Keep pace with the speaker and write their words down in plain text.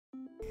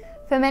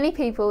For many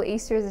people,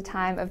 Easter is a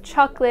time of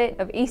chocolate,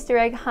 of Easter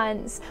egg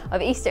hunts,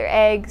 of Easter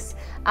eggs.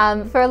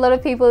 For a lot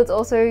of people, it's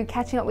also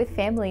catching up with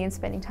family and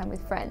spending time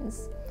with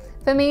friends.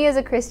 For me as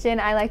a Christian,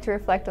 I like to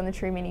reflect on the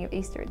true meaning of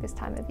Easter at this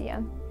time of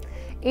year.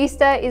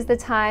 Easter is the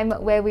time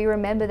where we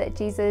remember that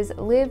Jesus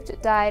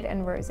lived, died,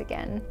 and rose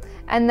again.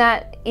 And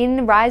that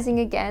in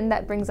rising again,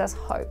 that brings us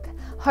hope.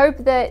 Hope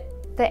that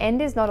the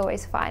end is not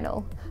always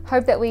final.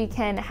 Hope that we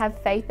can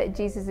have faith that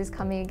Jesus is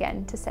coming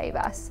again to save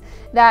us.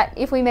 That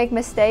if we make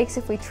mistakes,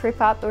 if we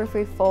trip up, or if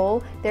we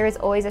fall, there is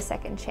always a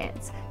second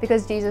chance,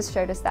 because Jesus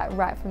showed us that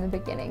right from the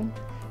beginning.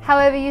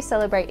 However you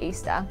celebrate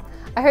Easter,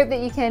 I hope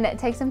that you can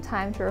take some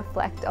time to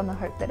reflect on the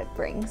hope that it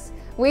brings.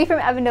 We from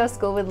Avondale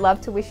School would love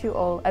to wish you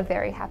all a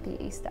very happy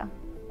Easter.